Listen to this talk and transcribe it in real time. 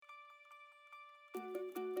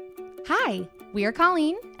Hi, we are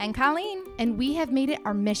Colleen, And Colleen. and we have made it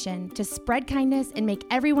our mission to spread kindness and make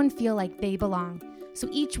everyone feel like they belong. So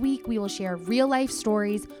each week we will share real life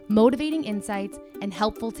stories, motivating insights, and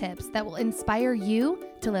helpful tips that will inspire you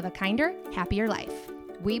to live a kinder, happier life.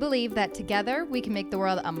 We believe that together we can make the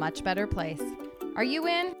world a much better place. Are you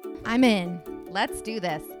in? I'm in. Let's do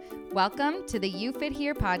this. Welcome to the You Fit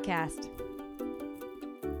Here podcast.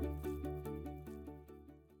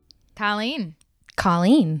 Colleen,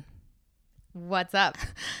 Colleen. what's up?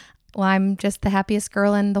 Well, I'm just the happiest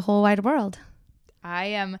girl in the whole wide world. I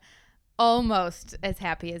am almost as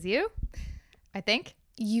happy as you, I think.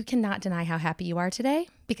 You cannot deny how happy you are today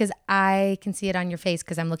because I can see it on your face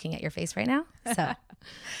because I'm looking at your face right now. So,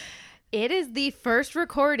 It is the first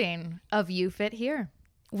recording of You Fit Here.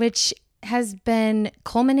 which has been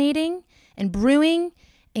culminating and brewing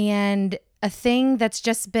and a thing that's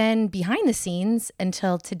just been behind the scenes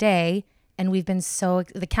until today. And we've been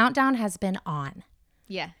the countdown has been on.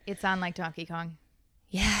 Yeah, it's on like Donkey Kong.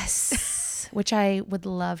 Yes. Which I would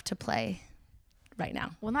love to play right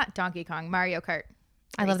now. Well, not Donkey Kong, Mario Kart.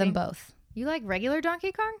 I love them Racing. both. You like regular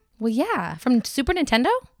Donkey Kong? Well, yeah. From Super Nintendo?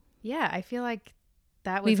 Yeah, I feel like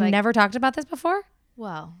that was We've like, never talked about this before.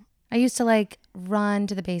 well, I used to run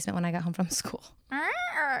to the basement when I got home from school.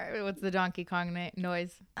 what's the Donkey Kong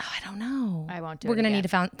noise? Oh, I don't know. I won't do We're it going to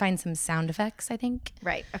again. need to find some sound effects, I think.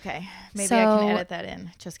 Right. Okay. Maybe I So- can edit that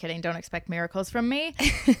in. Just kidding. Don't expect miracles from me.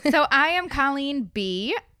 So I am Colleen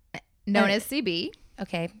B, known as CB.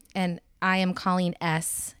 Okay. And I am Colleen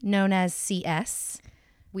S, known as CS.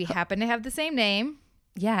 We happen to have the same name.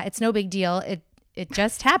 Yeah, it's no big deal. It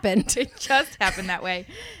just happened. It just happened that way.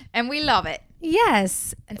 And we love it.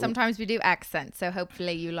 Yes. And sometimes we do accents. So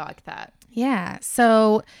hopefully you like that. Yeah.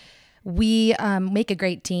 So we make a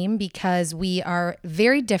great team because we are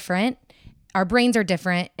very different. Our brains are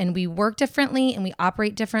different and we work differently and we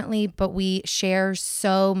operate differently, but we share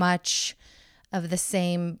so much of the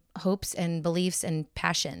same hopes and beliefs and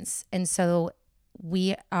passions. And so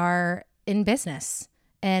we are in business.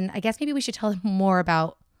 And I guess maybe we should tell them more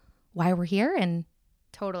about why we're here. And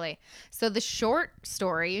Totally. So the short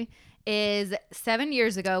story is 7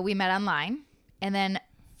 years ago, we met online. And then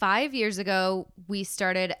 5 years ago, we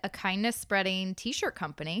started a kindness spreading t-shirt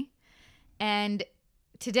company. And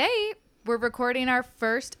today we're recording our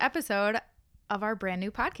first episode of our brand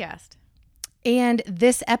new podcast. And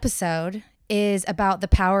this episode is about the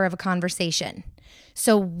power of a conversation.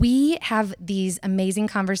 So we have these amazing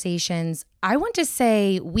conversations, I want to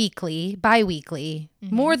say weekly, bi-weekly,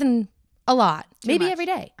 more than a lot, maybe much. every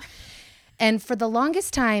day. And for the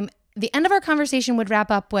longest time, the end of our conversation would wrap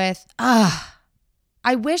up with,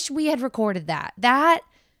 I wish we had recorded that. That,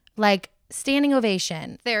 standing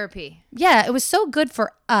ovation. Therapy. Yeah, it was so good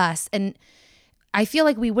for us. And I feel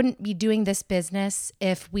like we wouldn't be doing this business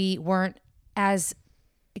if we weren't as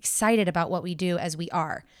excited about what we do as we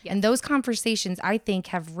are. Yes. And those conversations, I think,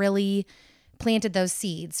 have really planted those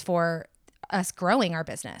seeds for us growing our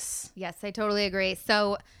business. Yes, I totally agree.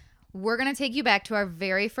 So we're going to take you back to our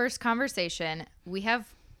very first conversation. We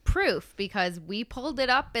have proof because we pulled it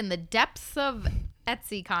up in the depths of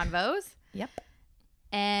Etsy Convos. Yep.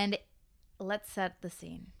 And let's set the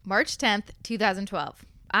scene. March 10th, 2012.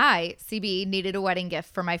 I, CB, needed a wedding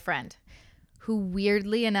gift for my friend, who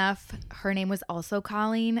weirdly enough, her name was also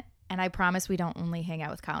Colleen. And I promise we don't only hang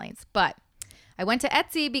out with Colleens. But I went to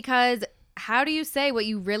Etsy because how do you say what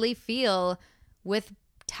you really feel with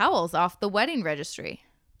towels off the wedding registry?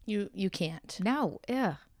 You can't. No.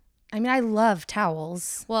 Ugh. I mean, I love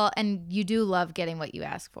towels, Well, and you do love getting what you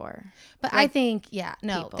ask for. but I think,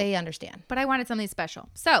 no, people. they understand. But I wanted something special.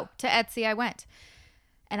 So to Etsy I went.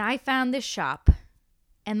 And I found this shop.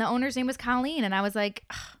 And the owner's name was Colleen. And I was like,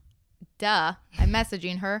 ugh, duh. I'm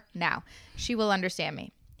messaging her now. She will understand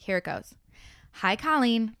me. Here it goes. Hi,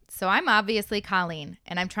 Colleen. So I'm obviously Colleen.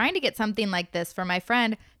 And I'm trying to get something like this for my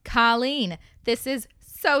friend, Colleen. This is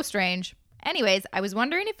so strange. Anyways, I was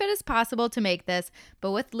wondering if it is possible to make this, but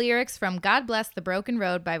with lyrics from God Bless the Broken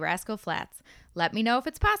Road by Rascal Flatts. Let me know if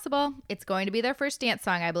it's possible. It's going to be their first dance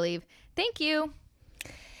song, I believe. Thank you.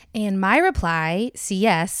 And my reply,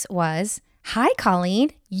 CS, was, hi, Colleen.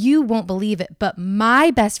 You won't believe it, but my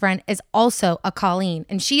best friend is also a Colleen,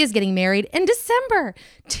 and she is getting married in December.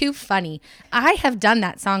 Too funny. I have done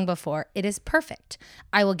that song before. It is perfect.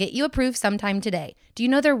 I will get you approved sometime today. Do you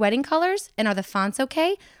know their wedding colors? And are the fonts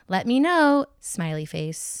okay? Let me know. Smiley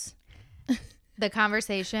face. The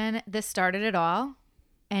conversation, this started it all,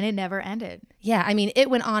 and it never ended. Yeah, I mean, it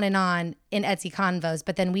went on in Etsy Convos,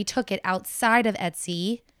 but then we took it outside of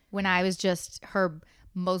Etsy. When I was just her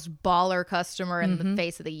most baller customer in the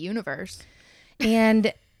face of the universe.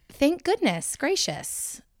 And Thank goodness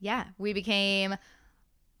gracious. Yeah, we became,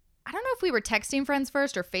 I don't know if we were texting friends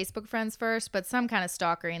first or Facebook friends first, but some kind of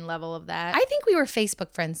stalkering level of that. I think we were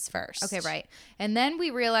Facebook friends first. Okay, right. And then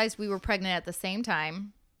we realized we were pregnant at the same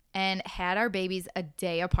time and had our babies a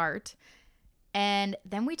day apart. And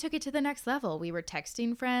then we took it to the next level. We were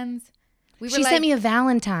texting friends. She sent me a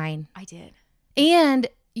Valentine. I did. And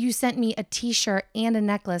you sent me a t-shirt and a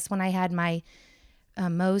necklace when I had my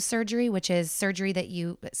Mohs surgery, which is surgery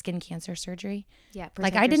skin cancer surgery. Yeah,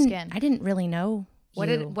 like I didn't really know what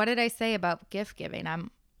did I say about gift giving? I'm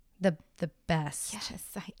the best. Yes,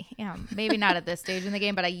 I am. Maybe not at this stage in the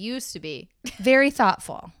game, but I used to be. Very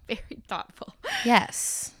thoughtful. Very thoughtful.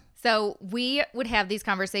 Yes. So we would have these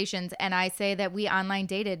conversations, and I say that we online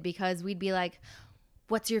dated because we'd be like,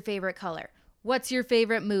 what's your favorite color? What's your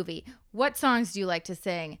favorite movie? What songs do you like to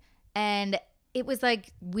sing? And it was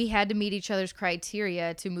like we had to meet each other's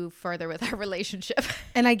criteria to move further with our relationship.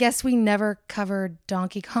 And I guess we never covered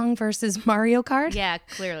Donkey Kong versus Mario Kart. Yeah,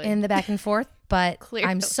 clearly. In the back and forth. But Clearly.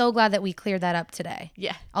 I'm so glad that we cleared that up today.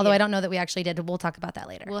 Yeah. Although I don't know that we actually did. We'll talk about that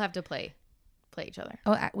later. We'll have to play each other.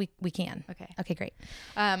 Oh, we can. Okay, great.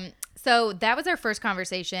 So that was our first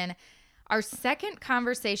conversation. Our second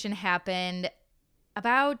conversation happened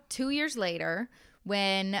about 2 years later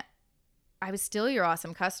when I was still your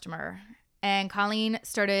awesome customer. And Colleen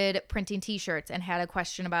started printing t-shirts and had a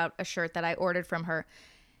question about a shirt that I ordered from her.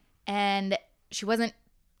 And she wasn't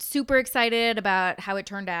super excited about how it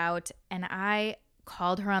turned out. And I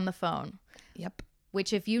called her on the phone. Yep.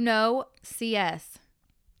 Which, if you know CS,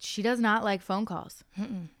 she does not like phone calls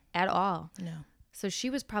at all. No. So she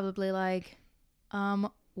was probably like,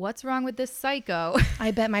 what's wrong with this psycho? I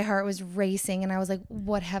bet my heart was racing and I was like,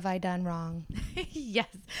 what have I done wrong? Yes.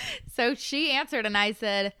 So she answered and I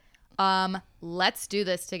said, let's do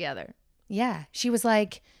this together. Yeah. She was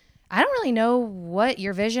like, I don't really know what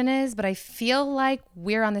your vision is, but I feel like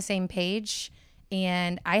we're on the same page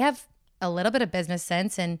and I have a little bit of business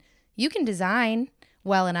sense and you can design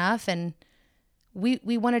well enough. And we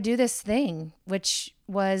want to do this thing, which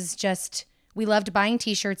was just, we loved buying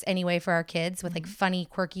t-shirts anyway for our kids with like funny,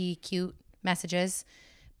 quirky, cute messages.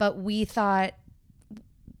 But we thought,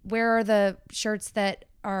 where are the shirts that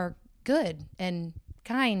are good and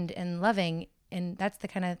kind and loving? And that's the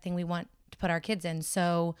kind of thing we want to put our kids in.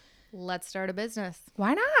 So let's start a business.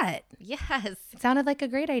 Why not? Yes. It sounded like a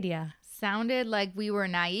great idea. Sounded like we were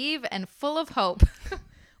naive and full of hope.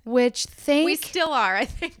 Which we still are, I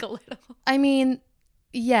think, a little. I mean,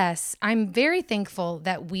 yes, I'm very thankful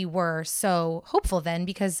that we were so hopeful then,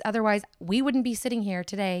 because otherwise we wouldn't be sitting here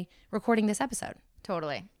today recording this episode.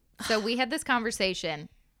 Totally. So we had this conversation,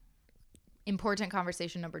 important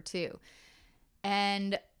conversation number 2.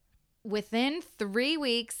 And within 3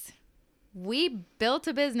 weeks, we built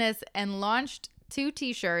a business and launched 2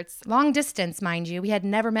 t-shirts. Long distance, mind you. We had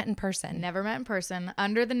never met in person. Never met in person,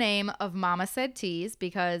 under the name of Mama Said Tees,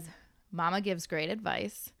 because Mama gives great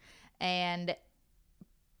advice. And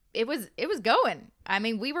it was going. I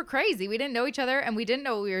mean, we were crazy. We didn't know each other and we didn't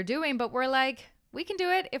know what we were doing, but we're like, we can do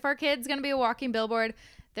it. If our kid's going to be a walking billboard,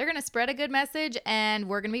 they're going to spread a good message and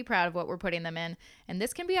we're going to be proud of what we're putting them in. And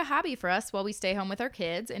this can be a hobby for us while we stay home with our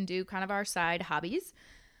kids and do kind of our side hobbies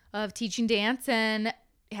of teaching dance and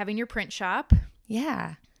having your print shop.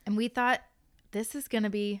 Yeah. And we thought this is going to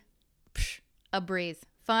be a breeze.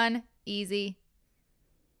 Fun, easy.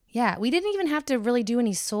 Yeah. We didn't even have to really do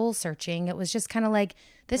any soul searching. It was just kind of like,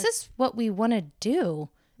 this is what we want to do.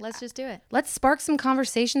 Let's just do it. Let's spark some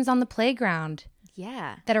conversations on the playground.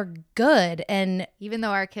 Yeah. That are good. And even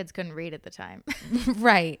though our kids couldn't read at the time.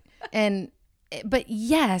 Right. But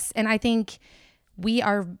yes. And I think we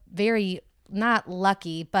are very not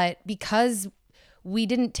lucky, but because we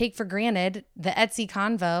didn't take for granted the Etsy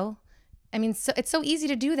Convo. I mean, so it's so easy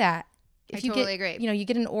to do that. If I totally agree. You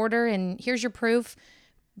get an order and here's your proof,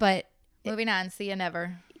 but moving on, see you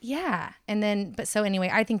never. Yeah. And then, but so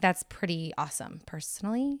anyway, I think that's pretty awesome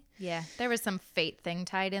personally. Yeah. There was some fate thing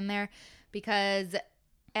tied in there because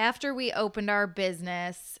after we opened our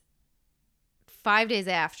business, 5 days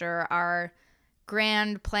after, our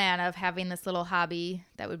grand plan of having this little hobby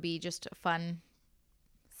that would be just a fun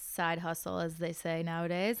side hustle, as they say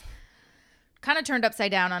nowadays, kind of turned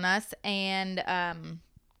upside down on us. And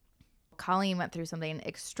Colleen went through something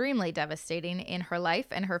extremely devastating in her life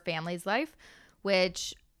and her family's life,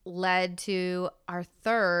 which led to our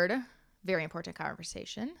third very important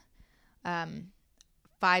conversation.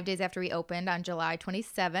 5 days after we opened on July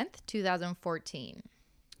 27th, 2014.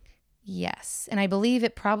 Yes. And I believe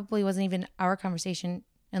it probably wasn't even our conversation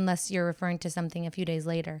unless you're referring to something a few days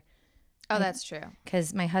later. Oh, that's true.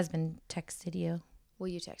 Because my husband texted you. Well,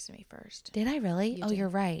 you texted me first. Did I really? You Oh, did. you're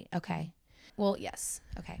right. Okay. Well, yes.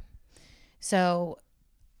 Okay. So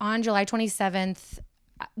on July 27th,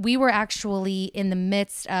 we were actually in the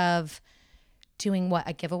midst of doing what?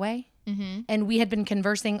 A giveaway? Mm-hmm. And we had been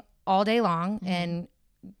conversing all day long, and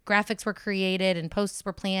graphics were created and posts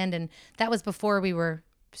were planned. And that was before we were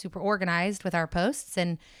super organized with our posts.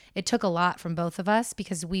 And it took a lot from both of us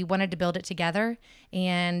because we wanted to build it together.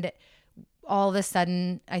 And all of a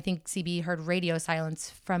sudden, I think CB heard radio silence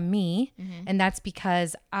from me. And that's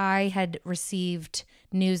because I had received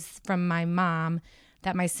news from my mom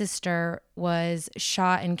that my sister was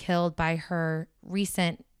shot and killed by her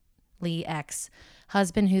recently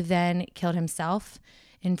ex-husband, who then killed himself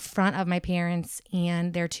in front of my parents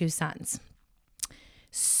and their two sons.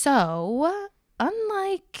 So,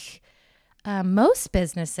 unlike most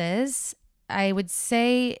businesses, I would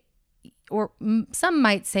say, or some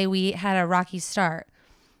might say, we had a rocky start,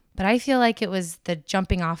 but I feel like it was the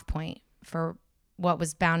jumping off point for what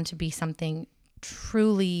was bound to be something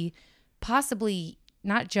truly, possibly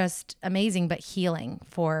not just amazing, but healing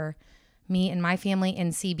for me and my family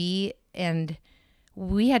and CB. And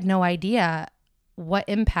we had no idea what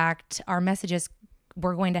impact our messages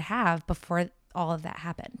were going to have before all of that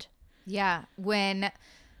happened. Yeah. When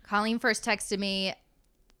Colleen first texted me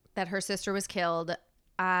that her sister was killed,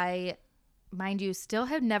 I, mind you, still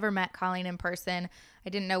had never met Colleen in person. I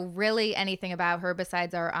didn't know really anything about her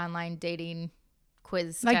besides our online dating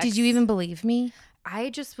quiz. Like, did you even believe me? I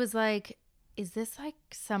just was like, is this like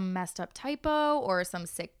some messed up typo or some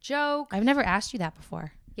sick joke? I've never asked you that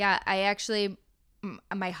before. Yeah, I actually,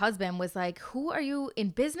 my husband was like, who are you in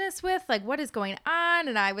business with? Like, what is going on?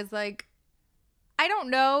 And I was like, I don't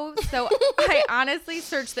know. So I honestly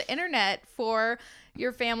searched the internet for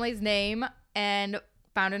your family's name and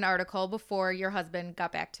found an article before your husband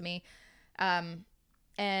got back to me,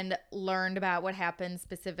 and learned about what happened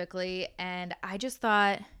specifically. And I just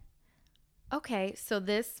thought, okay, so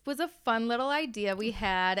this was a fun little idea we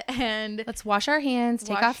had, and Let's wash our hands,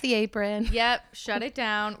 take off the apron. yep, shut it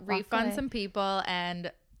down, refund away. some people,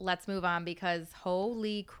 and let's move on, because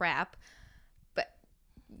holy crap. But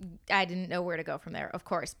I didn't know where to go from there, of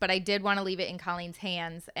course. But I did want to leave it in Colleen's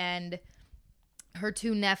hands, and her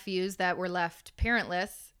two nephews that were left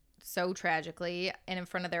parentless so tragically and in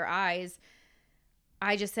front of their eyes.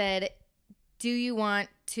 I just said, do you want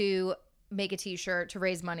to make a t-shirt to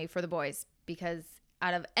raise money for the boys? Because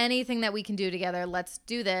out of anything that we can do together, let's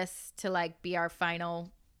do this to like be our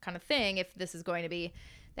final kind of thing. If this is going to be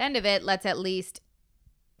the end of it, let's at least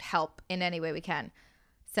help in any way we can.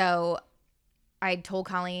 So I told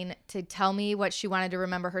Colleen to tell me what she wanted to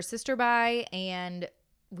remember her sister by, and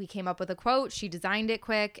we came up with a quote. She designed it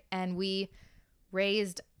quick, and we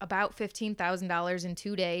raised about $15,000 in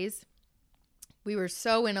 2 days. We were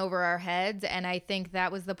so in over our heads, and I think that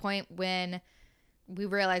was the point when we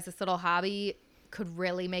realized this little hobby could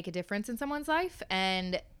really make a difference in someone's life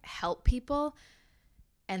and help people.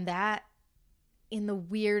 And that, in the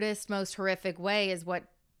weirdest, most horrific way, is what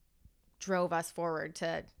drove us forward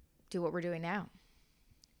to do what we're doing now.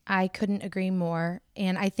 I couldn't agree more.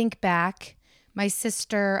 And I think back, my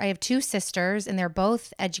sister, I have two sisters, and they're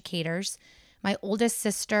both educators. My oldest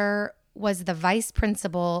sister was the vice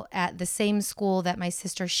principal at the same school that my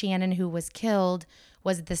sister Shannon, who was killed,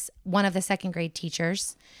 was one of the second grade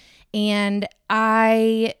teachers. And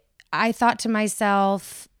I thought to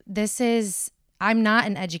myself, I'm not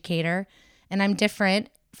an educator, and I'm different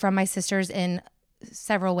from my sisters in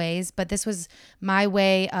several ways, but this was my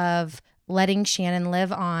way of letting Shannon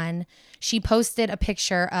live on. She posted a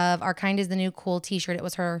picture of Our Kind is the New Cool t-shirt. It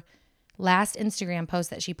was her last Instagram post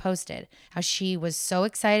that she posted, how she was so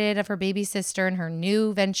excited of her baby sister and her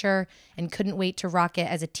new venture and couldn't wait to rock it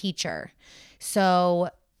as a teacher.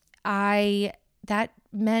 So that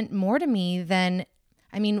meant more to me than,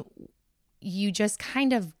 you just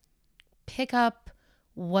kind of pick up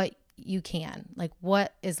what you can, like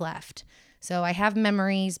what is left. So I have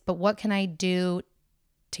memories, but what can I do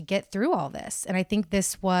to get through all this? And I think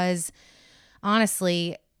this was,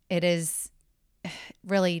 honestly, it is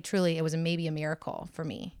really, truly, it was maybe a miracle for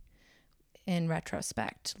me in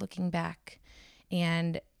retrospect, looking back.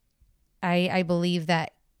 And I believe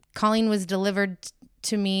that Colleen was delivered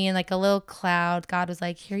to me in like a little cloud. God was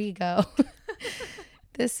like, here you go.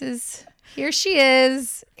 Here she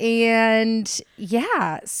is. And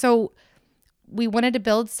yeah, so we wanted to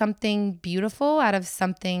build something beautiful out of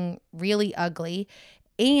something really ugly.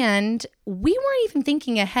 And we weren't even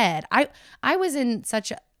thinking ahead. I was in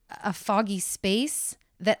such a foggy space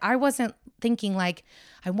that I wasn't thinking like,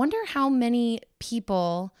 I wonder how many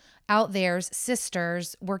people out there's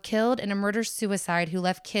sisters were killed in a murder-suicide who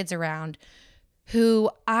left kids around who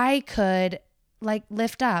I could like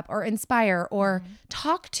lift up or inspire or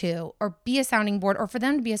talk to or be a sounding board, or for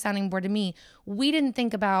them to be a sounding board to me. We didn't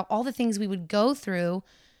think about all the things we would go through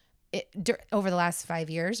over the last 5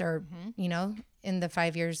 years, or, you know, in the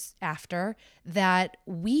 5 years after, that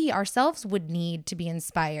we ourselves would need to be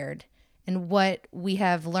inspired, and what we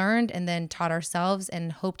have learned and then taught ourselves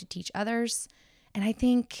and hope to teach others. And I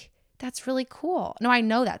think that's really cool. No, I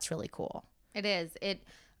know that's really cool. It is. It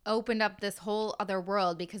opened up this whole other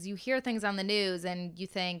world, because you hear things on the news and you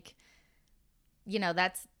think, you know,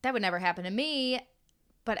 that would never happen to me.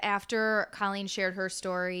 But after Colleen shared her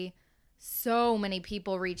story, so many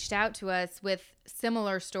people reached out to us with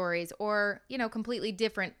similar stories, or, you know, completely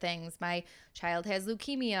different things. My child has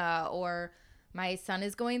leukemia, or my son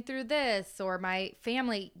is going through this, or my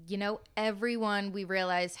family, you know, everyone we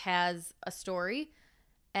realized has a story,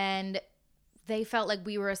 and they felt like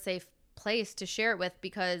we were a safe place to share it with,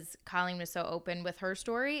 because Colleen was so open with her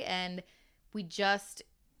story, and we just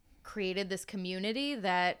created this community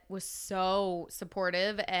that was so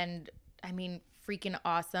supportive and, I mean, freaking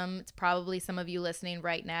awesome. It's probably some of you listening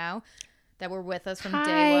right now that were with us from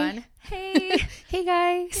day one. Hey. Hey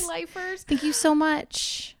guys. Lifers. Thank you so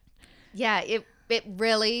much. Yeah, it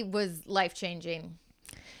really was life-changing.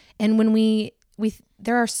 And when we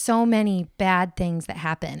there are so many bad things that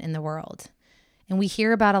happen in the world, and we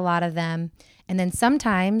hear about a lot of them. And then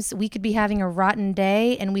sometimes we could be having a rotten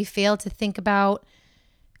day and we fail to think about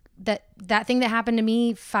that thing that happened to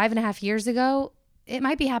me 5.5 years ago. It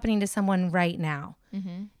might be happening to someone right now.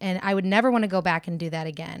 And I would never want to go back and do that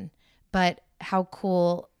again. But how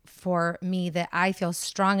cool for me that I feel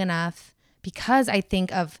strong enough, because I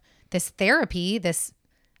think of this therapy,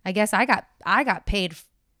 I guess I got paid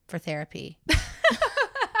for therapy.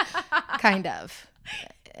 Kind of.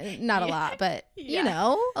 Not a lot, but you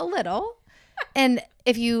know, a little. And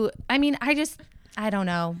I don't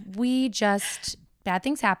know. Bad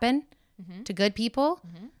things happen to good people.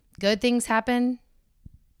 Good things happen.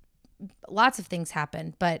 Lots of things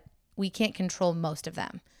happen, but we can't control most of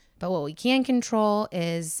them. But what we can control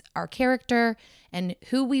is our character and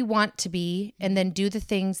who we want to be, and then do the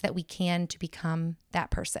things that we can to become that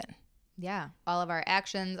person. Yeah. All of our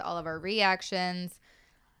actions, all of our reactions.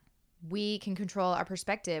 We can control our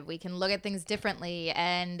perspective. We can look at things differently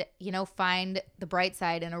and, you know, find the bright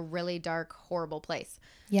side in a really dark, horrible place.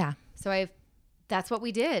 Yeah. So that's what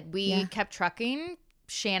we did. We kept trucking.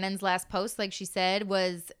 Shannon's last post, like she said,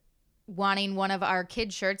 was wanting one of our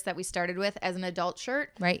kid shirts that we started with as an adult shirt.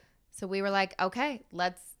 Right. So we were like, okay,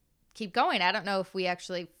 let's keep going. I don't know if we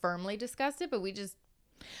actually firmly discussed it, but I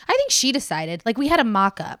think she decided. Like, we had a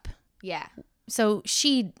mock-up. Yeah. So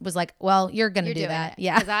she was like, well, you're going to do that.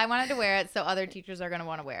 Yeah. Because I wanted to wear it, so other teachers are going to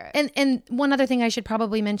want to wear it. And one other thing I should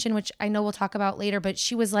probably mention, which I know we'll talk about later, but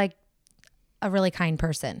she was like a really kind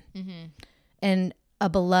person and a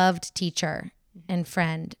beloved teacher and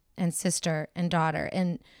friend and sister and daughter.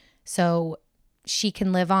 And so she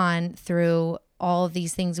can live on through all of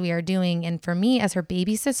these things we are doing. And for me, as her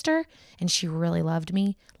baby sister, and she really loved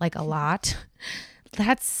me like a lot,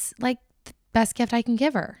 that's like the best gift I can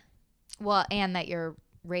give her. Well, and that you're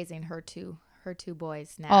raising her two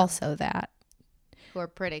boys now. Also that. Who are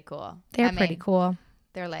pretty cool. They're pretty cool.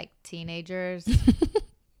 They're like teenagers,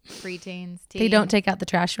 preteens, teens. They don't take out the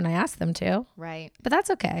trash when I ask them to. Right. But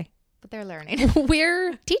that's okay. But they're learning.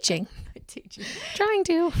 We're teaching. Trying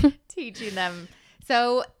to. Teaching them.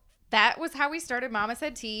 So that was how we started Mama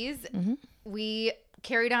Said Tease. We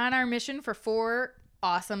carried on our mission for 4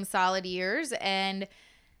 awesome, solid years, and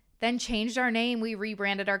then changed our name. We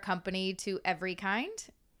rebranded our company to Every Kind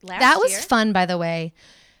last year. That was fun, by the way.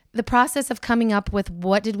 The process of coming up with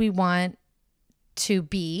what did we want to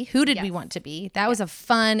be, who did we want to be. That was a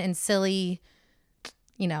fun and silly,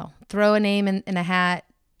 you know, throw a name in a hat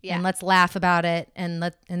and let's laugh about it. And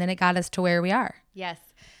then it got us to where we are. Yes.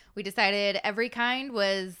 We decided Every Kind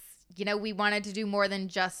was, you know, we wanted to do more than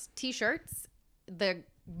just t-shirts. The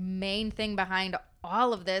main thing behind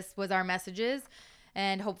all of this was our messages,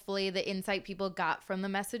 and hopefully the insight people got from the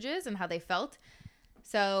messages and how they felt.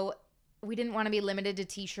 So we didn't want to be limited to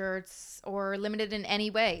t-shirts or limited in any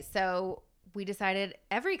way. So we decided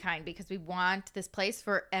Every Kind, because we want this place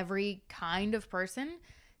for every kind of person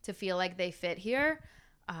to feel like they fit here.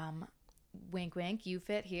 Wink, wink, you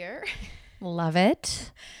fit here. Love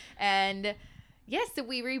it. And yes, so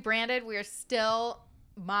we rebranded. We are still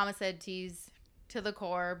Mama Said Tease to the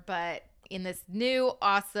core, but in this new,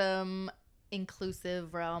 awesome,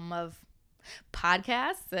 inclusive realm of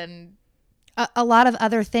podcasts and a lot of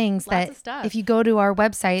other things lots that of stuff. If you go to our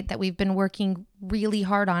website that we've been working really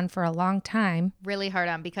hard on for a long time. Really hard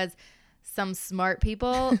on, because some smart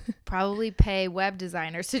people probably pay web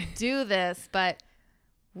designers to do this, but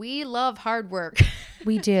we love hard work.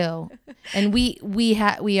 We do. And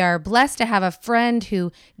we are blessed to have a friend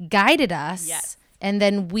who guided us. Yes. And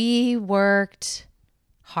then we worked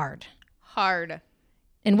hard.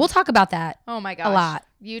 And we'll talk about that. Oh my gosh. A lot.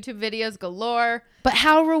 YouTube videos galore. But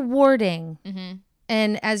how rewarding.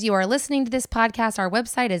 And as you are listening to this podcast, our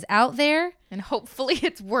website is out there. And hopefully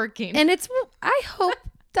it's working. And I hope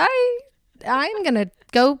I'm going to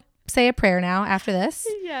go say a prayer now after this.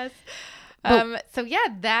 Yes. So yeah,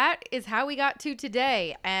 that is how we got to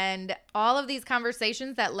today. And all of these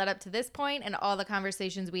conversations that led up to this point and all the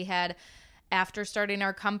conversations we had after starting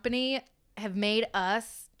our company have made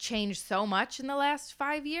us change so much in the last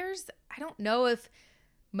 5 years. I don't know if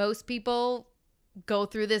most people go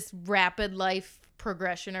through this rapid life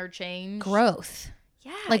progression or change. Growth.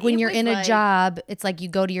 Yeah. Like when it you're was in a like- job, it's like you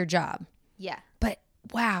go to your job. Yeah. But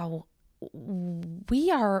wow,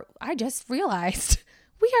 I just realized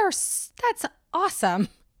that's awesome.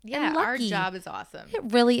 Yeah. And Our lucky. job is awesome. It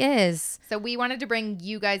really is. So we wanted to bring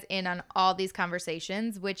you guys in on all these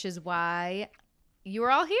conversations, which is why you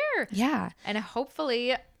are all here. Yeah. And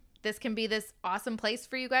hopefully this can be this awesome place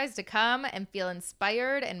for you guys to come and feel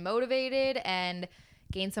inspired and motivated and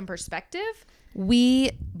gain some perspective.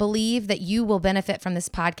 We believe that you will benefit from this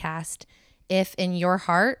podcast if in your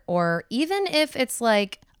heart, or even if it's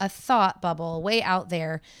like a thought bubble way out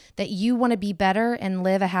there, that you want to be better and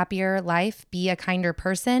live a happier life, be a kinder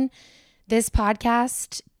person. This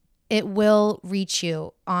podcast, it will reach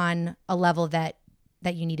you on a level that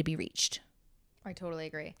you need to be reached. I totally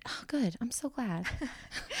agree. Oh, good. I'm so glad.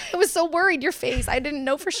 I was so worried, your face. I didn't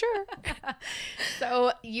know for sure.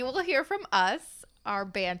 So you will hear from us, our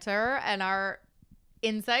banter and our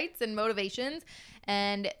insights and motivations.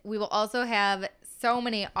 And we will also have so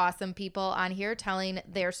many awesome people on here telling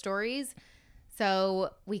their stories.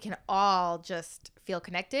 So we can all just feel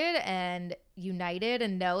connected and united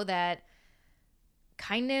and know that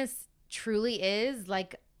kindness truly is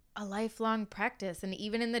like a lifelong practice. And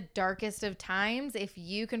even in the darkest of times, if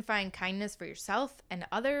you can find kindness for yourself and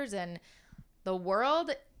others and the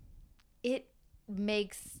world, it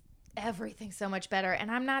makes everything so much better.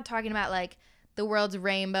 And I'm not talking about like the world's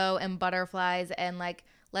rainbow and butterflies and like,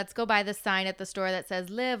 let's go buy the sign at the store that says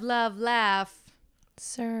live, love, laugh,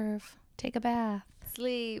 Serve. Take a bath.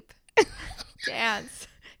 sleep, dance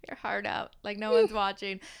your heart out like no one's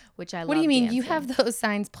watching, which I love. What do you mean? You dancing. have those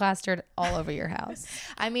signs plastered all over your house.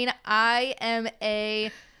 I mean, I am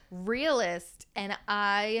a realist and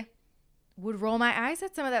I would roll my eyes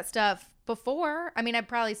at some of that stuff before. I mean, I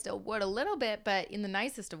probably still would a little bit, but in the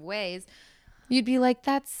nicest of ways. You'd be like,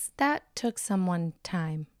 that took someone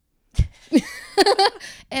time.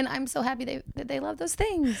 And I'm so happy that they love those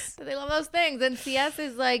things. They love those things. And CS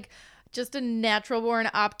is like just a natural born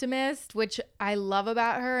optimist, which I love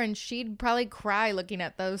about her. And she'd probably cry looking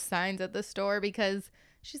at those signs at the store because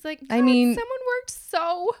she's like, I mean, someone worked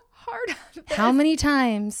so hard on this. How many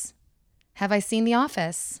times have I seen The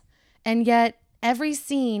Office? And yet every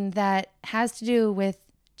scene that has to do with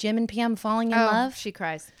Jim and Pam falling in love, She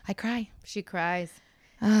cries. I cry. She cries.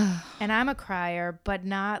 Oh, And I'm a crier, but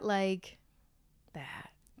not like that.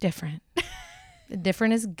 different.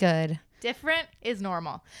 Different is good. Different is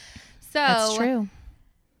normal. So That's true.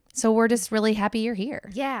 So we're just really happy you're here.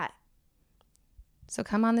 Yeah, So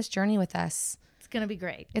come on this journey with us. it's going to be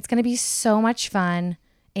great. It's going to be so much fun.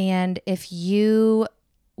 And if you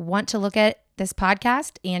want to look at this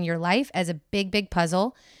podcast and your life as a big, big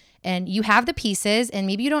puzzle, and you have the pieces and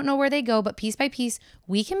maybe you don't know where they go, but piece by piece,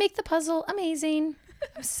 we can make the puzzle amazing.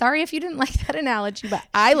 I'm sorry if you didn't like that analogy, but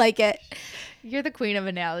I like it. You're the queen of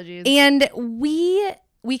analogies. And we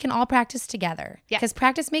can all practice together Yeah. because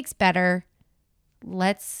practice makes better.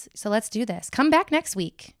 Let's do this. Come back next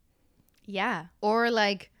week. Yeah. Or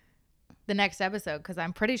like the next episode, because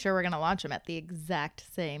I'm pretty sure we're going to launch them at the exact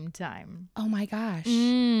same time. Oh my gosh.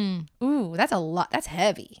 Ooh, that's a lot. That's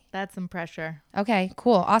heavy. That's some pressure. Okay,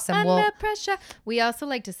 cool. Awesome. Under Well, pressure. We also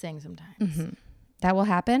like to sing sometimes. that will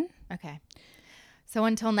happen. Okay. So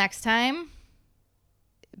until next time,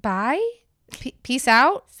 Bye. Peace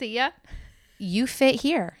out. see ya. You fit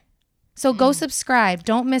here. So go subscribe.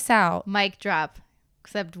 Don't miss out. Mic drop.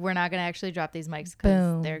 Except we're not going to actually drop these mics Boom.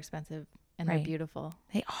 because they're expensive and Right. they're beautiful.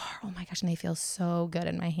 They are. Oh my gosh. And they feel so good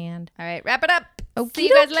in my hand. All right. Wrap it up. Okie See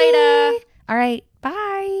you guys dokie. later. All right.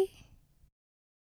 Bye.